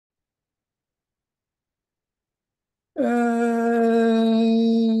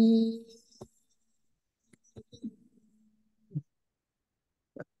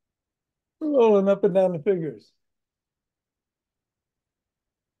Rolling up and down the fingers.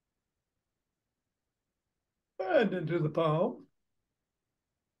 And into the palm.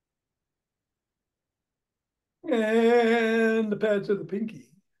 And the pads of the pinky.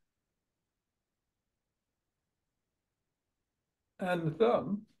 And the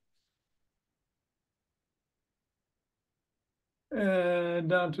thumb. And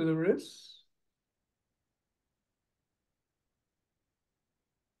down to the wrists.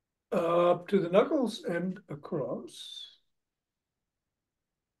 Up to the knuckles and across.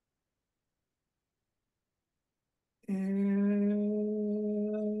 And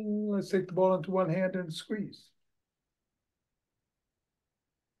let's take the ball into one hand and squeeze.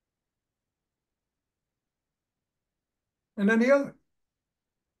 And then the other.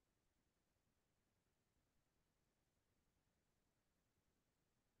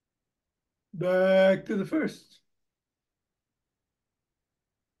 Back to the first.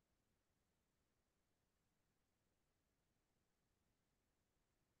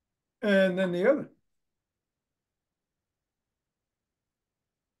 And then the other.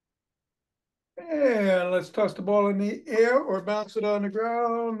 And let's toss the ball in the air or bounce it on the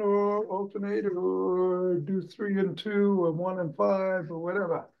ground or alternate or do 3 and 2 or 1 and 5 or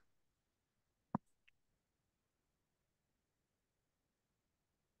whatever.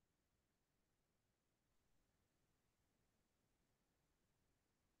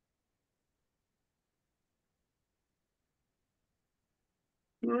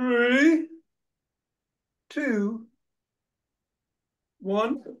 Three, two,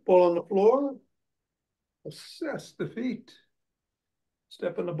 one. Ball on the floor. Assess the feet.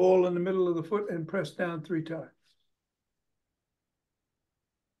 Step on the ball in the middle of the foot and press down 3 times.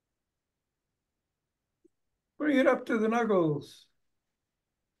 Bring it up to the knuckles.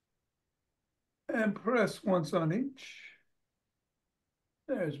 And press once on each.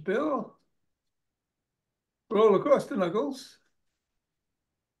 There's Bill. Roll across the knuckles.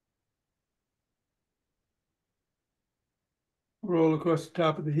 Roll across the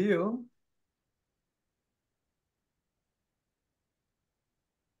top of the heel.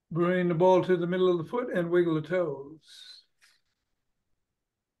 Bring the ball to the middle of the foot and wiggle the toes.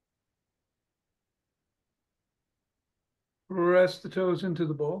 Press the toes into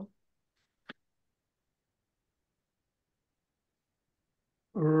the ball.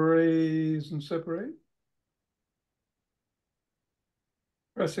 Raise and separate.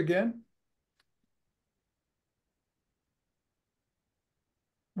 Press again.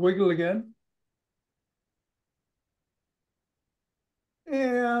 Wiggle again.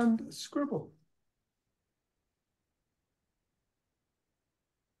 And scribble.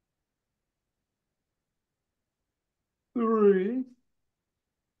 Three,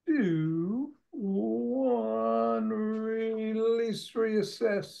 two, one. Release,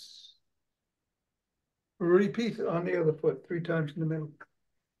 reassess. Repeat on the other foot 3 times in the middle.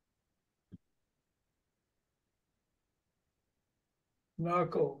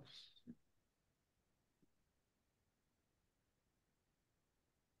 Knuckles.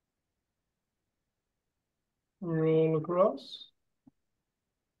 Roll across.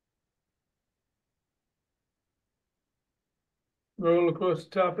 Roll across the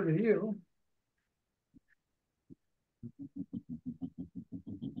top of the heel.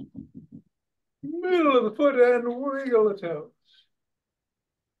 Middle of the foot and wiggle the toes.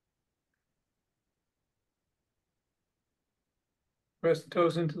 Press the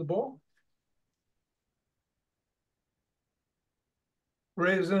toes into the ball.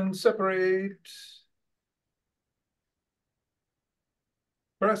 Raise and separate.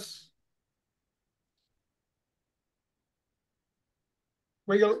 Press.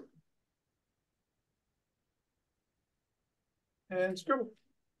 Wiggle. And scribble.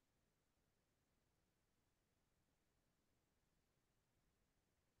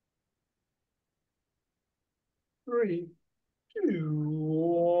 Three, two,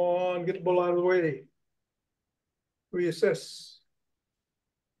 one. Get the ball out of the way. Reassess.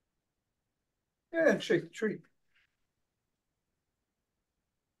 And shake the tree.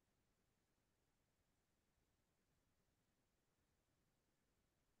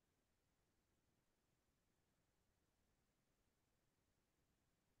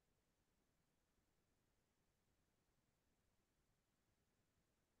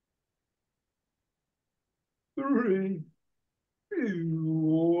 Three, two,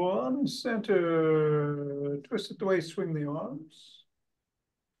 one. Center. Twist it the way, swing the arms.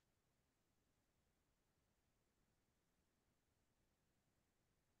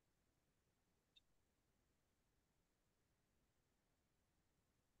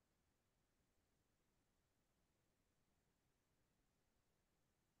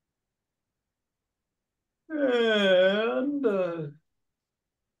 And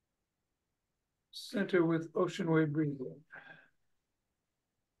center with ocean wave breathing.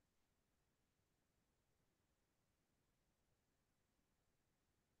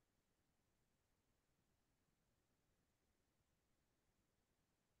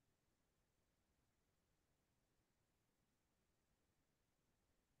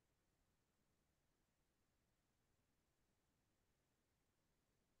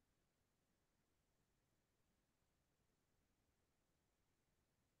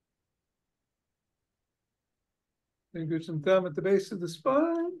 Fingers and thumb at the base of the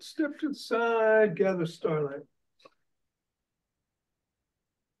spine. Step to the side, gather starlight.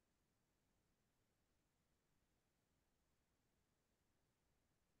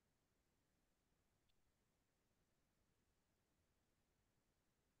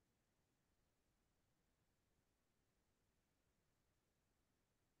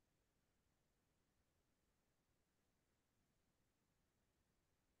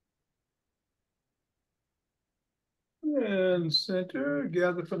 And center,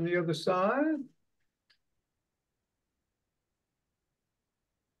 gather from the other side.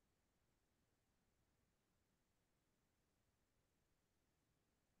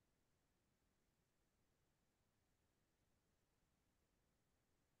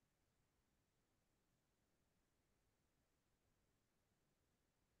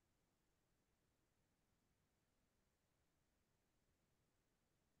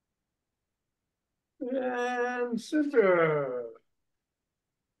 And center.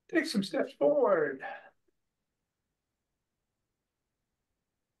 Take some steps forward.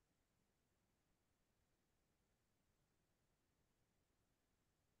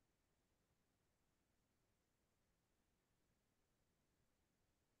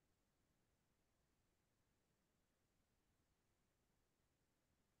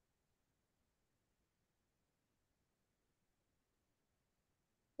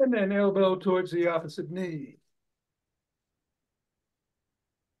 And then elbow towards the opposite knee.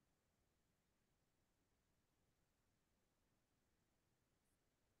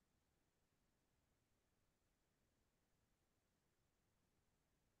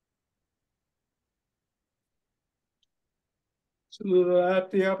 So at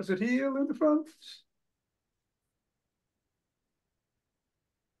the opposite heel in the front.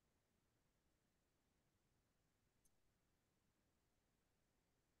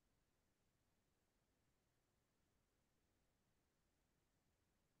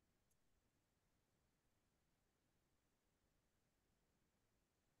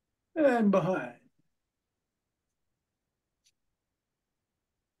 And behind.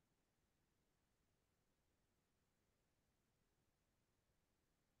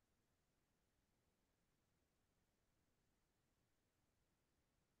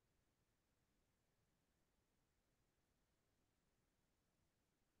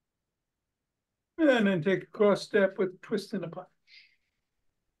 And then take a cross step with twist and a punch.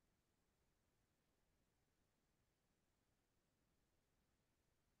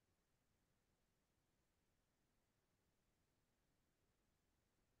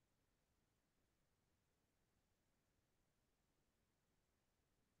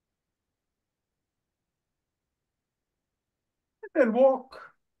 And walk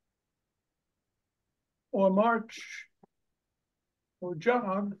or march or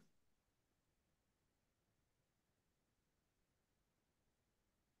jog.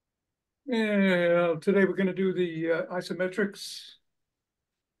 Yeah, today we're going to do the isometrics.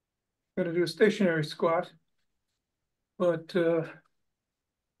 Going to do a stationary squat, but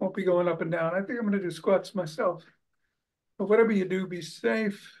won't be going up and down. I think I'm going to do squats myself. But whatever you do, be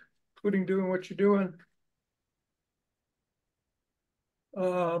safe, including doing what you're doing.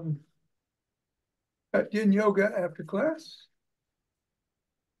 At yin yoga after class.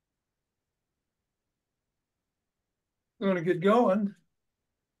 I'm going to get going.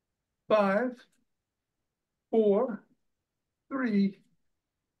 5, 4, 3,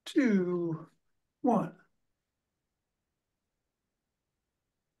 2, 1.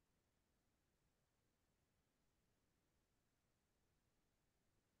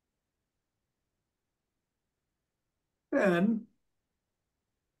 And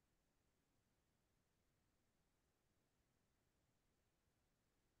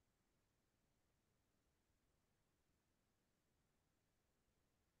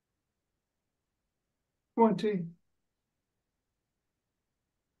 20.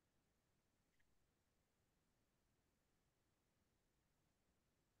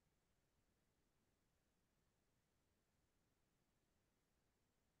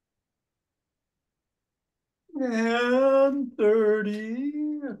 And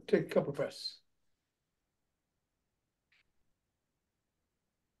 30. Take a couple breaths.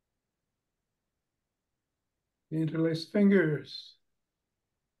 Interlace fingers.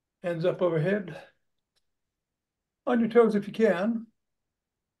 Hands up overhead. On your toes if you can.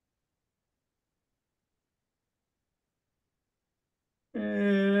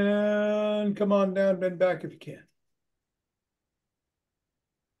 And come on down, bend back if you can.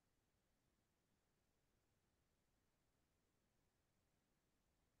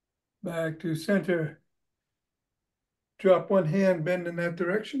 Back to center. Drop one hand, bend in that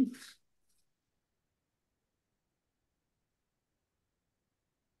direction.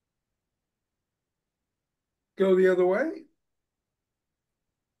 Go the other way.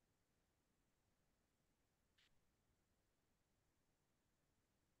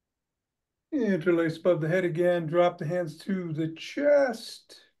 Interlace above the head again. Drop the hands to the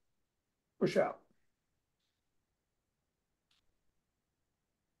chest. Push out.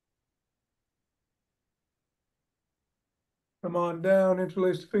 Come on down.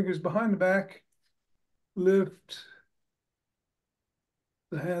 Interlace the fingers behind the back. Lift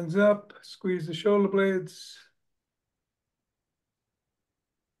the hands up. Squeeze the shoulder blades.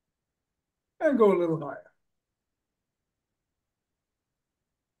 And go a little higher.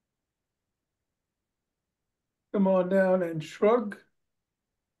 Come on down and shrug.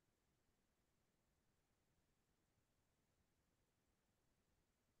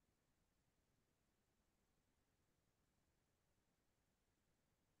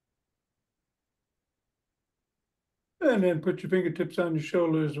 And then put your fingertips on your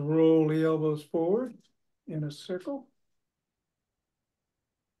shoulders, roll the elbows forward in a circle.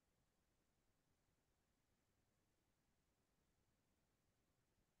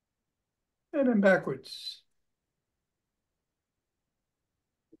 And then backwards.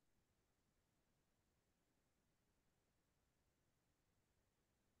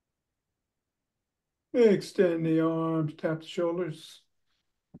 Extend the arms, tap the shoulders.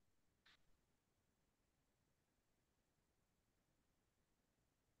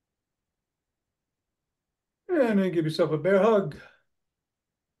 And then give yourself a bear hug.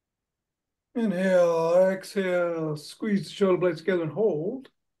 Inhale, exhale, squeeze the shoulder blades together and hold.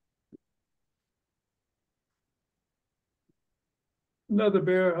 Another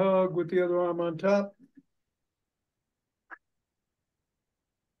bear hug with the other arm on top.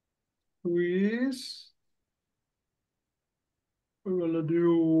 Squeeze. We're gonna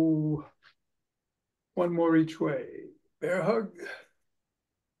do one more each way. Bear hug.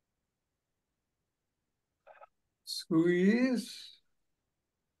 Squeeze.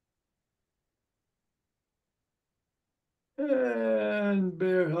 And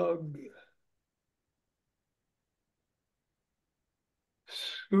bear hug.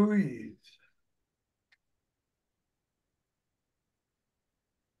 Squeeze.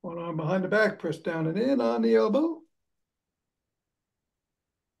 One arm behind the back, press down and in on the elbow.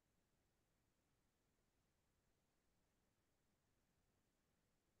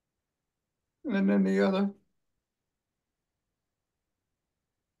 And then the other.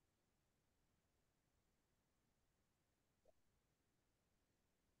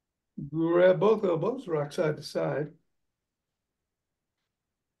 Grab both elbows, rock side to side.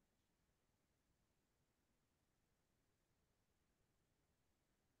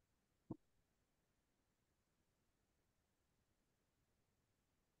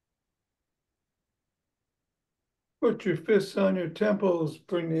 Put your fists on your temples,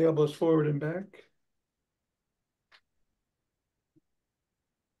 bring the elbows forward and back.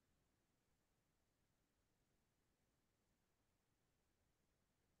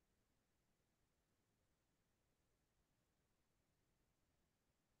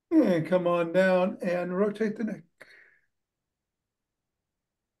 And come on down and rotate the neck.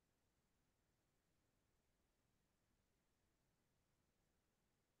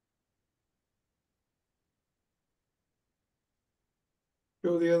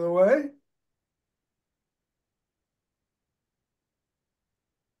 Go the other way.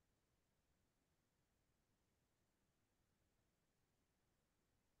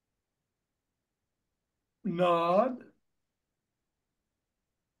 Nod.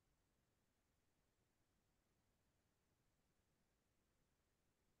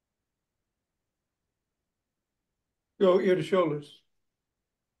 Go ear to shoulders.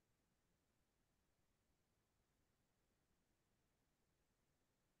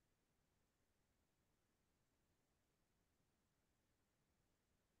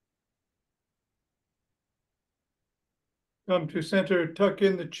 Come to center, tuck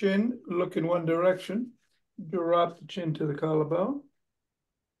in the chin, look in one direction. Drop the chin to the collarbone.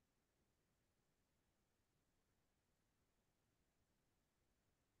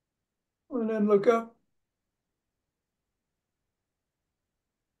 And then look up.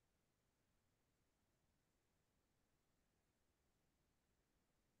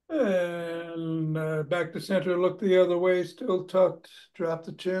 And back to center, look the other way, still tucked, drop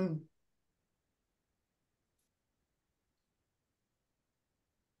the chin.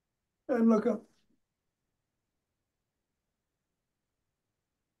 And look up.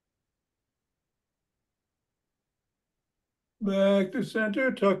 Back to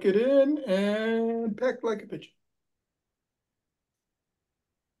center, tuck it in, and peck like a pigeon.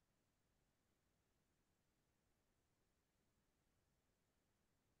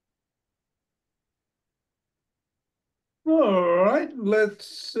 All right,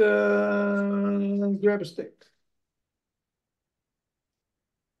 let's grab a stick.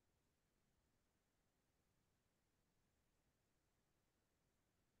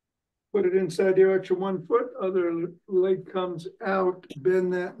 Put it inside the arch of 1 foot, other leg comes out,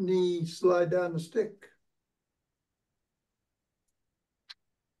 bend that knee, slide down the stick.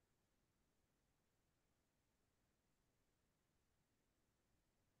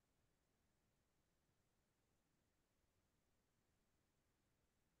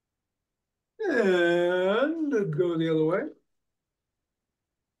 And go the other way.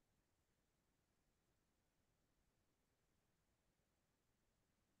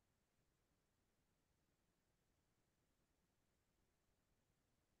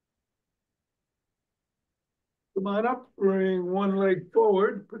 Come on up, bring one leg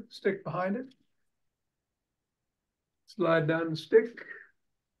forward, put the stick behind it. Slide down the stick.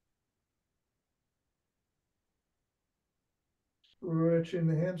 Stretching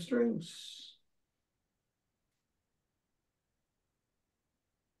the hamstrings.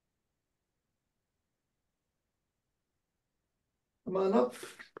 Come on up,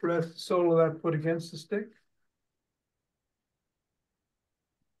 press the sole of that foot against the stick.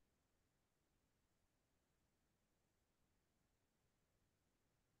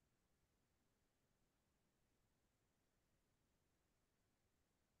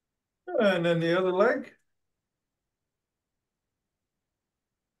 And then the other leg.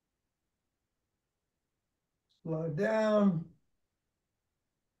 Slide down.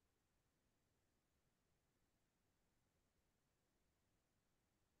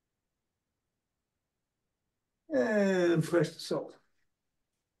 And press the sole.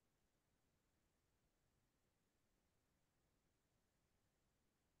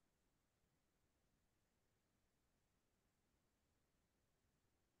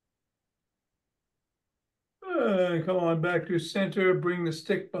 Come on back to center, bring the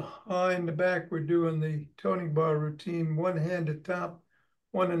stick behind the back. We're doing the toning bar routine. One hand at top,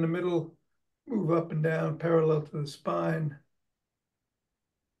 one in the middle, move up and down parallel to the spine.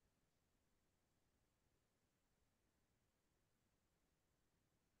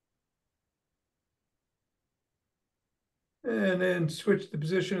 And then switch the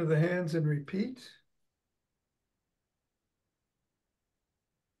position of the hands and repeat.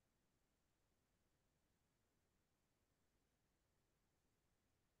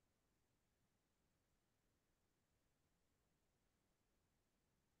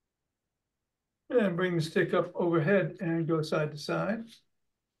 And bring the stick up overhead and go side to side.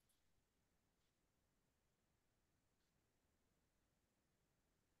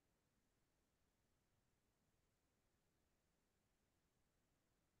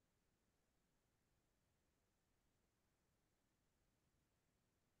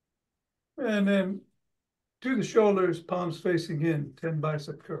 And then to the shoulders, palms facing in, 10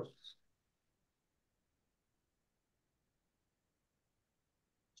 bicep curls.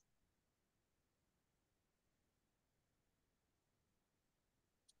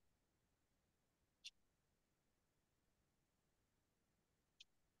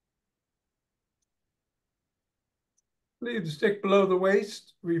 Leave the stick below the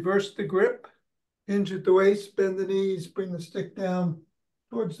waist, reverse the grip, hinge at the waist, bend the knees, bring the stick down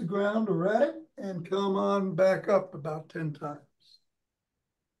towards the ground, right, and come on back up about 10 times.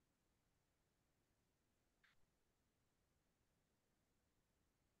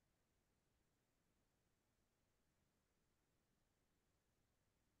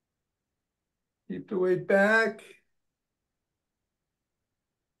 Keep the weight back.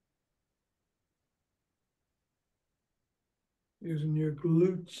 Using your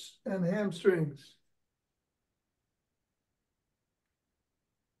glutes and hamstrings.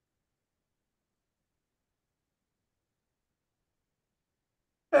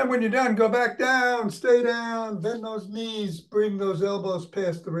 And when you're done, go back down, stay down, bend those knees, bring those elbows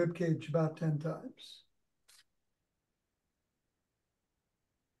past the rib cage about 10 times.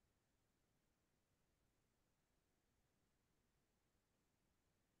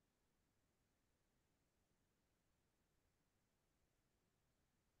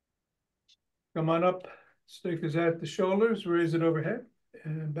 Come on up, stick is at the shoulders, raise it overhead.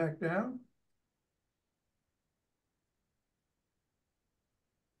 and back down.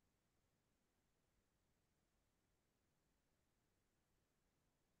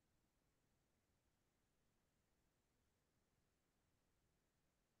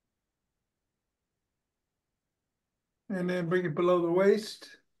 And then bring it below the waist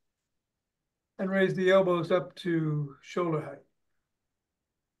and raise the elbows up to shoulder height.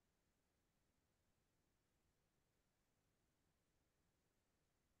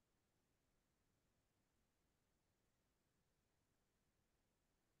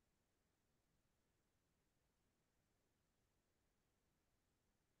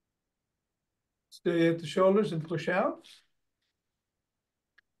 Stay at the shoulders and push out.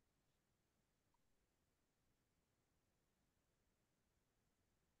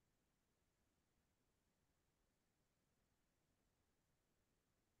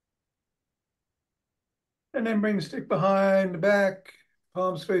 And then bring the stick behind the back,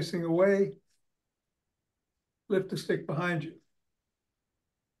 palms facing away. Lift the stick behind you.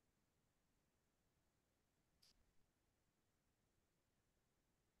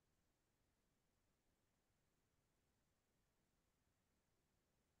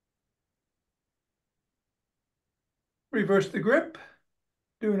 Reverse the grip.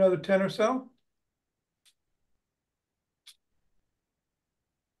 Do another 10 or so.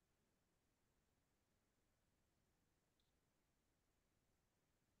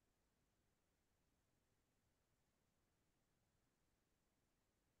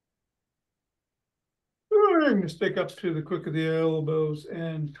 Bring the stick up to the crook of the elbows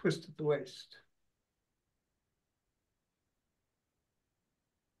and twist at the waist.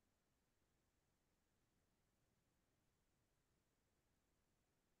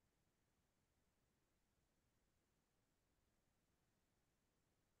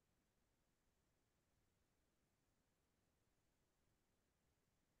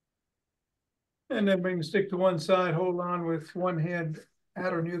 And then bring the stick to one side, hold on with one hand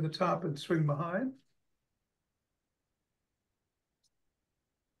at or near the top and swing behind.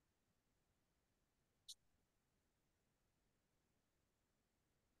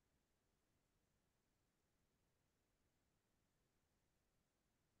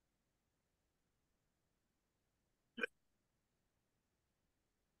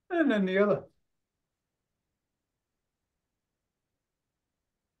 And then the other.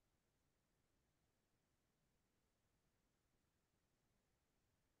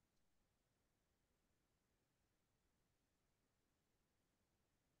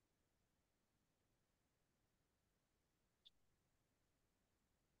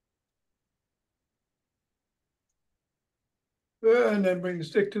 And then bring the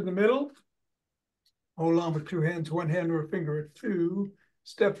stick to the middle. Hold on with two hands, one hand or a finger at two.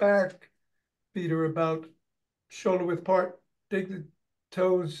 Step back, feet are about shoulder width apart. Dig the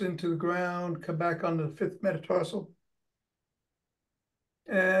toes into the ground, come back on the fifth metatarsal.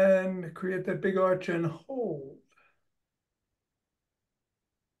 And create that big arch and hold.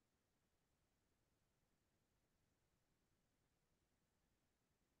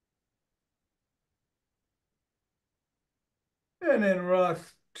 And then rock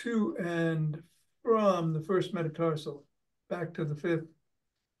to and from the first metatarsal back to the fifth.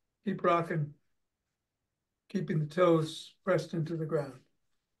 Keep rocking, keeping the toes pressed into the ground.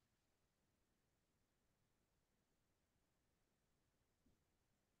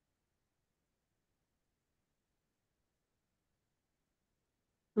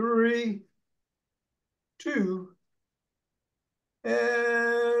 Three, two,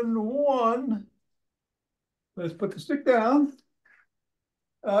 and one. Let's put the stick down.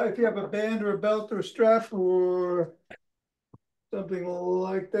 If you have a band or a belt or a strap or something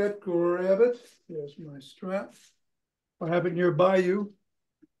like that, grab it. Here's my strap. I'll have it nearby you.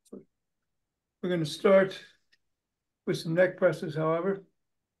 We're going to start with some neck presses, however.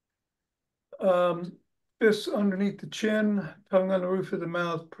 Fists underneath the chin, tongue on the roof of the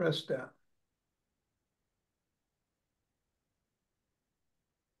mouth, press down.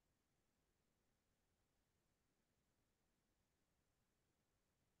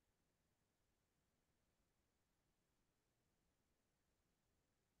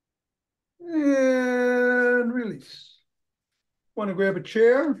 And release. Want to grab a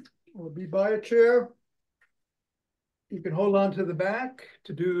chair or be by a chair. You can hold on to the back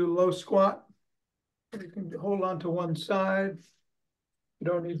to do the low squat. You can hold on to one side. You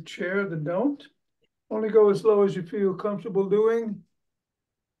don't need a chair, then don't. Only go as low as you feel comfortable doing.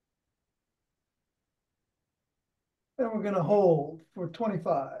 Then we're going to hold for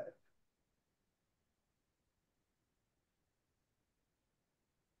 25.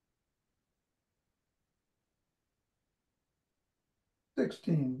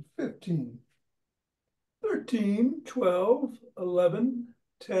 16, 15, 13, 12, 11,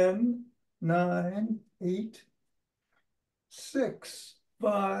 10, 9, 8, 6,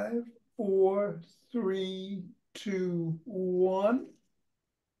 5, 4, 3, 2, 1.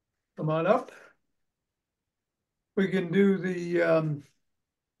 Come on up. We can do the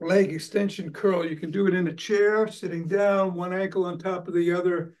leg extension curl. You can do it in a chair, sitting down, one ankle on top of the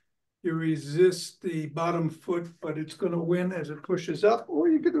other. You resist the bottom foot, but it's going to win as it pushes up, or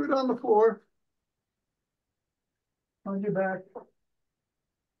you can do it on the floor, on your back.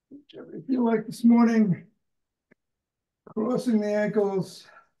 Whichever you feel like this morning. Crossing the ankles,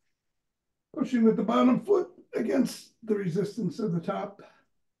 pushing with the bottom foot against the resistance of the top.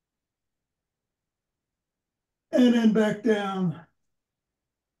 And then back down,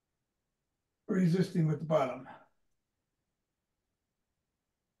 resisting with the bottom.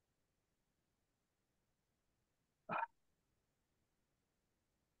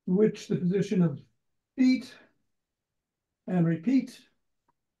 Switch the position of feet and repeat.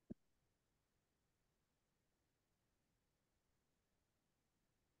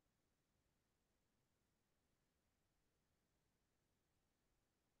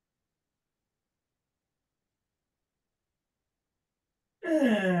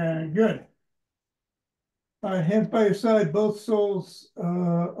 And good. All right, hands by your side, both soles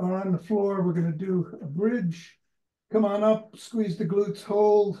are on the floor. We're going to do a bridge. Come on up, squeeze the glutes,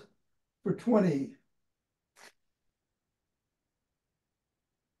 hold for 20.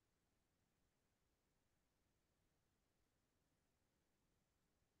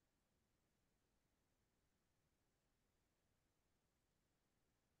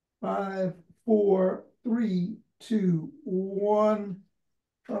 Five, four, three, two, one.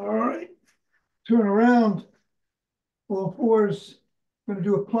 All right, turn around. All fours. I'm going to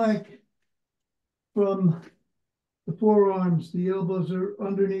do a plank from the forearms. The elbows are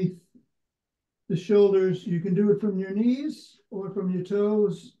underneath the shoulders. You can do it from your knees or from your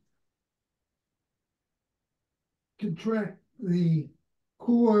toes. Contract the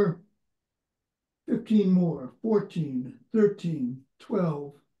core. 15 more. 14, 13,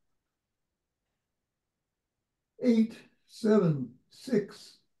 12, 8, 7,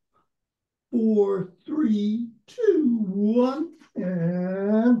 6, 4, 3, 2, 1,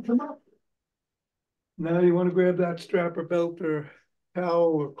 and come up. Now you want to grab that strap or belt or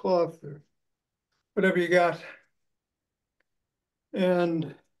towel or cloth or whatever you got.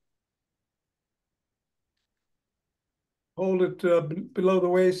 And hold it below the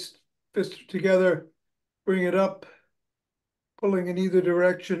waist, fists together, bring it up, pulling in either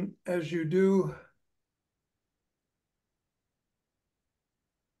direction as you do.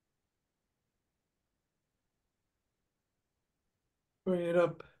 Bring it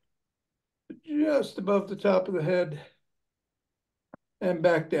up just above the top of the head and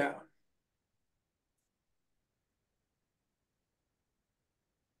back down.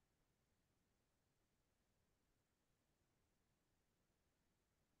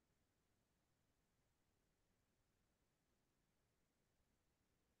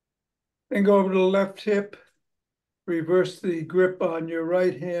 Then go over to the left hip, reverse the grip on your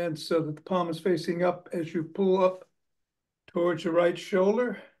right hand so that the palm is facing up as you pull up towards your right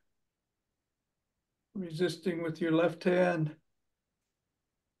shoulder, resisting with your left hand,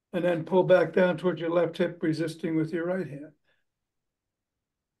 and then pull back down towards your left hip, resisting with your right hand.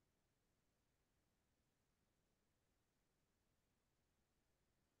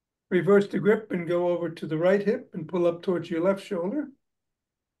 Reverse the grip and go over to the right hip and pull up towards your left shoulder.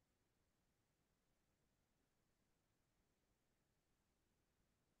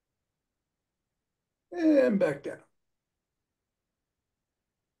 And back down.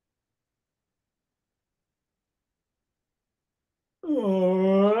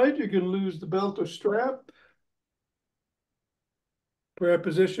 All right, you can lose the belt or strap. Prayer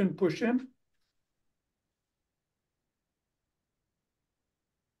position, push in.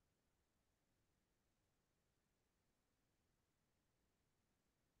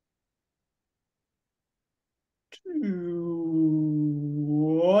 Two,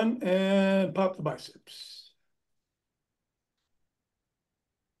 one, and pop the biceps.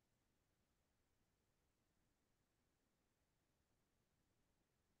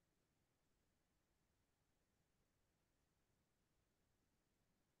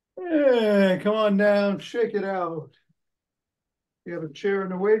 And come on down, shake it out. You have a chair in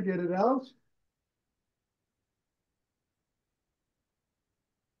the way, get it out.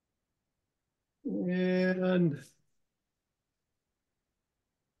 And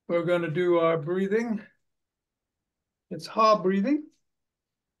we're going to do our breathing. It's ha breathing.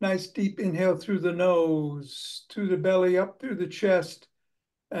 Nice deep inhale through the nose, to the belly, up through the chest.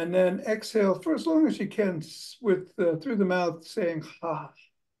 And then exhale for as long as you can with through the mouth saying ha.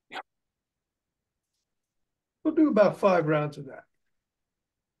 We'll do about 5 rounds of that.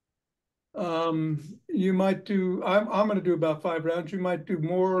 You might do, I'm going to do about 5 rounds. You might do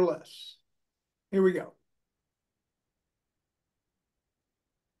more or less. Here we go.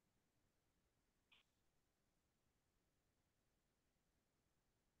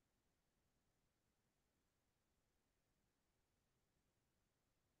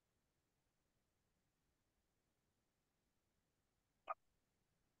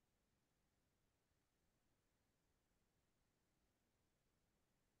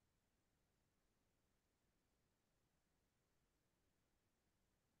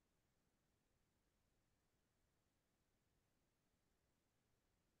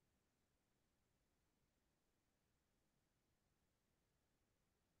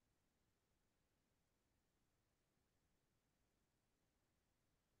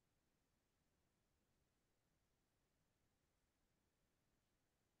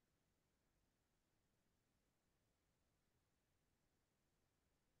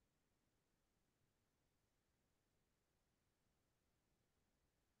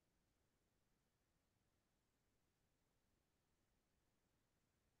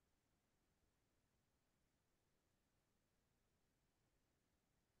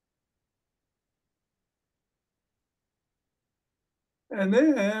 And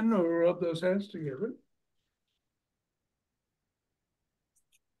then rub those hands together.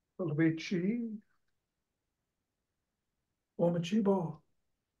 A little bit chi. Warm a chi ball.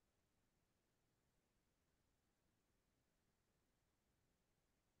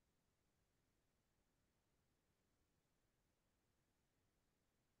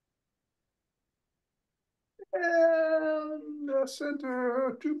 And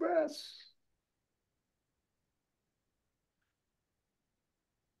center 2 breaths.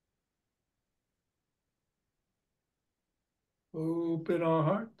 Open our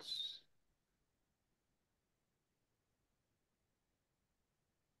hearts.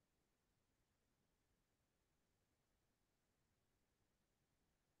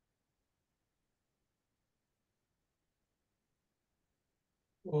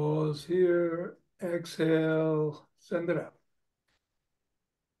 Pause here. Exhale. Send it out.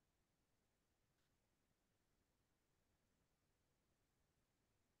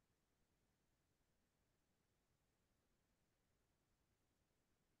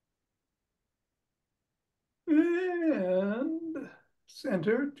 And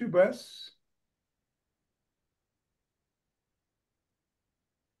center 2 breaths.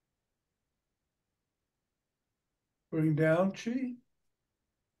 Bring down chi.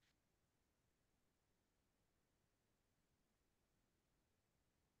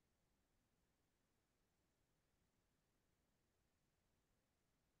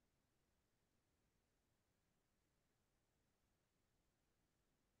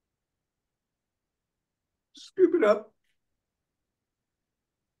 Scoop it up.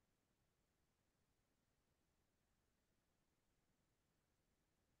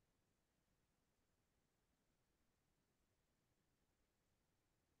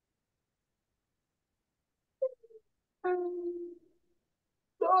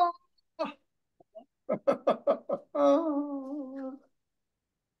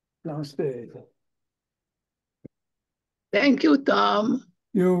 Namaste. Thank you, Thom.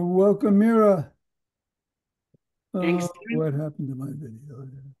 You're welcome, Mira. Thanks. What happened to my video?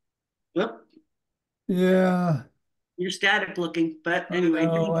 Whoop, Yeah, you're static looking, but I anyway.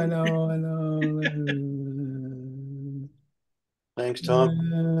 know. Thanks, Thom.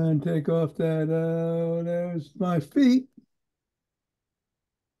 And take off that. There's my feet.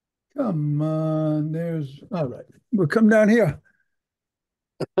 Come on. All right. We'll come down here.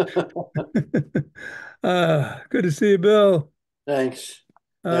 Good to see you, Bill. Thanks.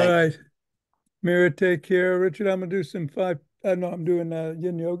 All Thanks. right. Mira, take care. Richard, I'm going to do some no, I'm doing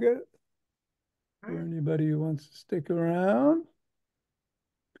yin yoga for anybody who wants to stick around.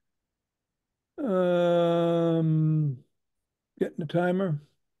 Getting the timer.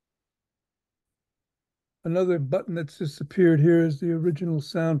 Another button that's disappeared here is the original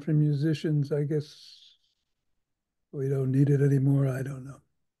sound for musicians. I guess we don't need it anymore. I don't know.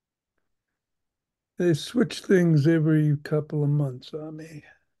 They switch things every couple of months on me.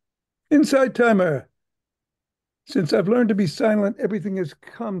 Inside timer. Since I've learned to be silent, everything has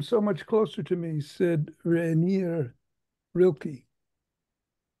come so much closer to me, said Rainier Rilke.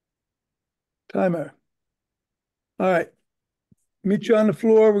 Timer. All right. Meet you on the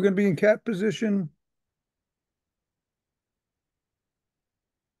floor. We're going to be in cat position.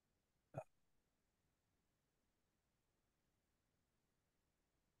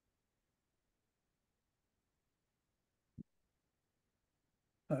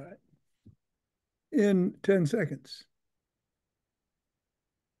 in 10 seconds.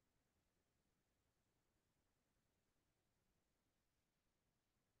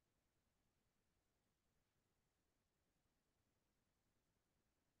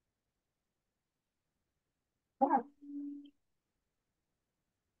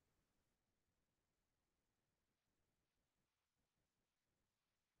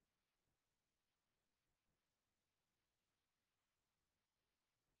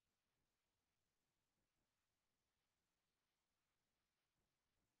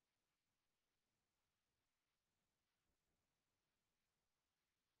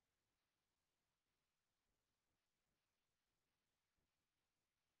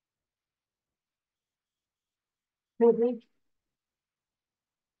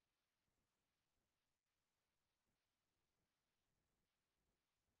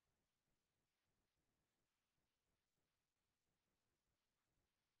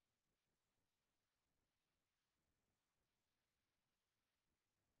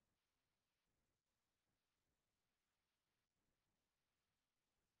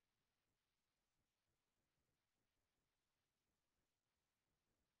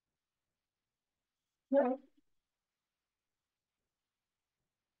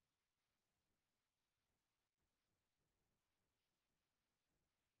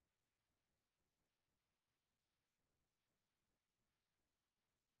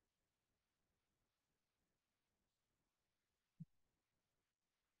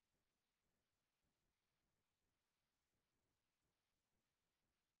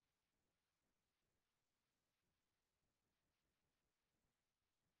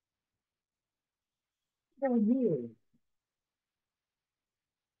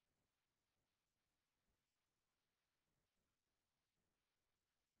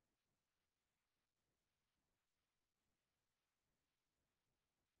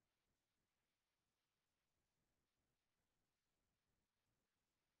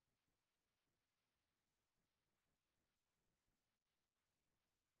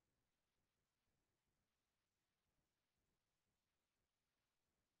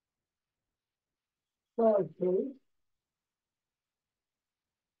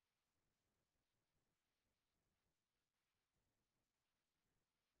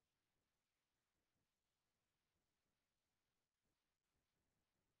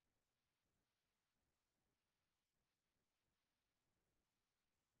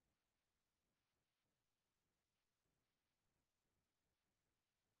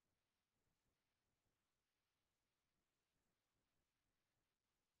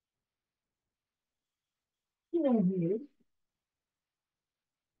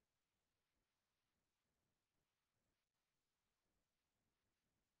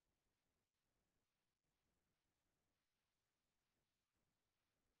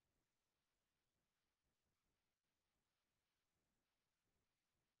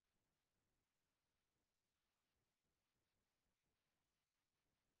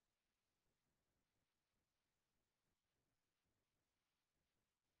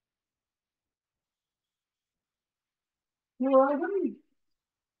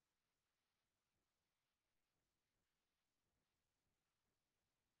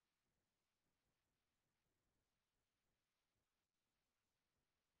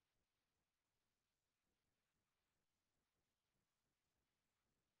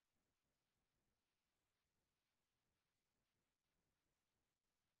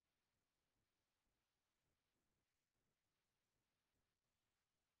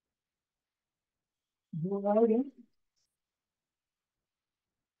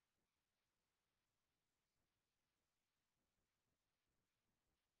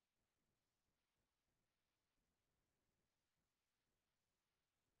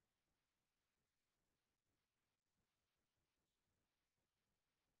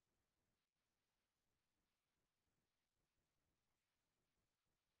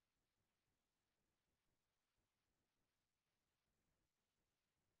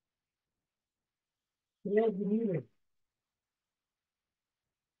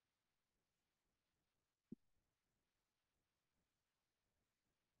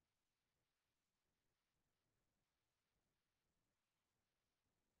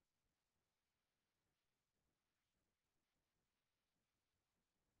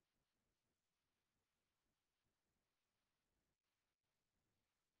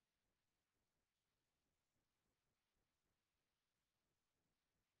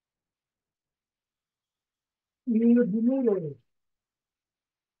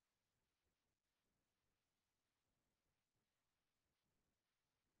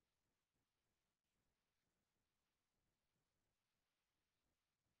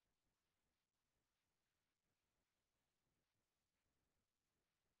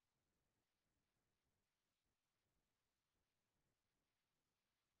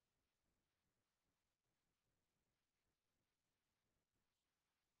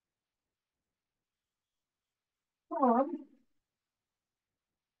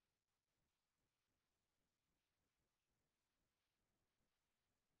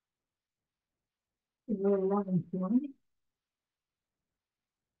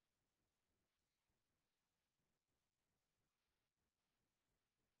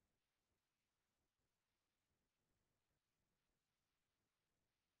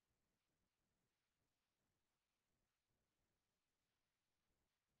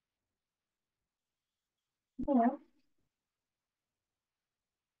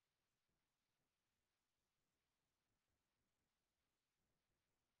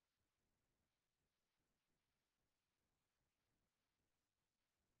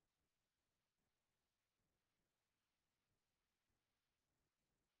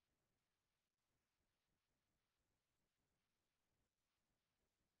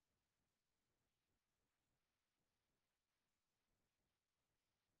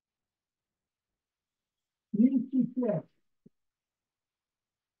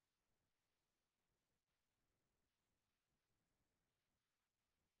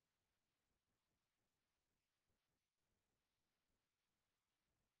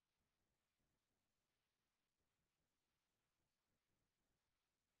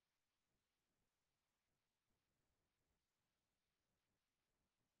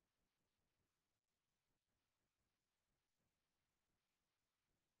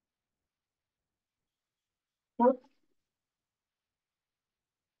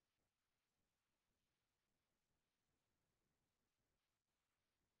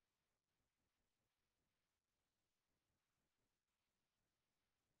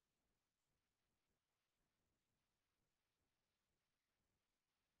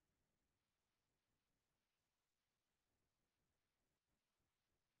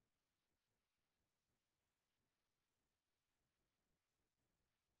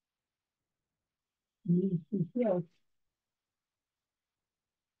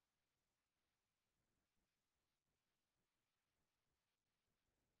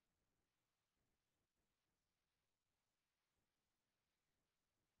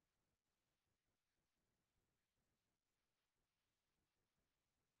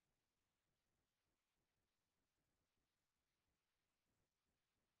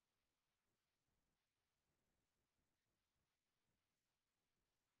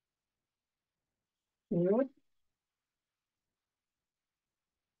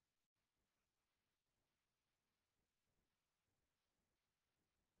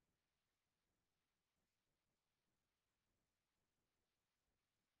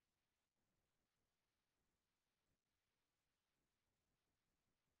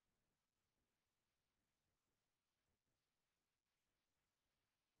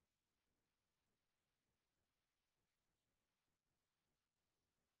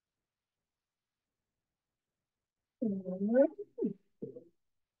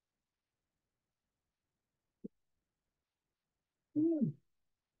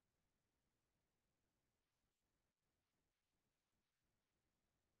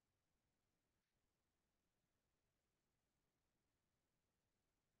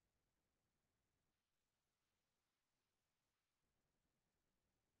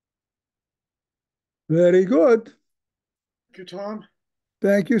 Very good. Thank you, Tom.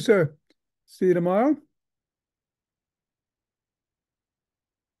 Thank you, sir. See you tomorrow.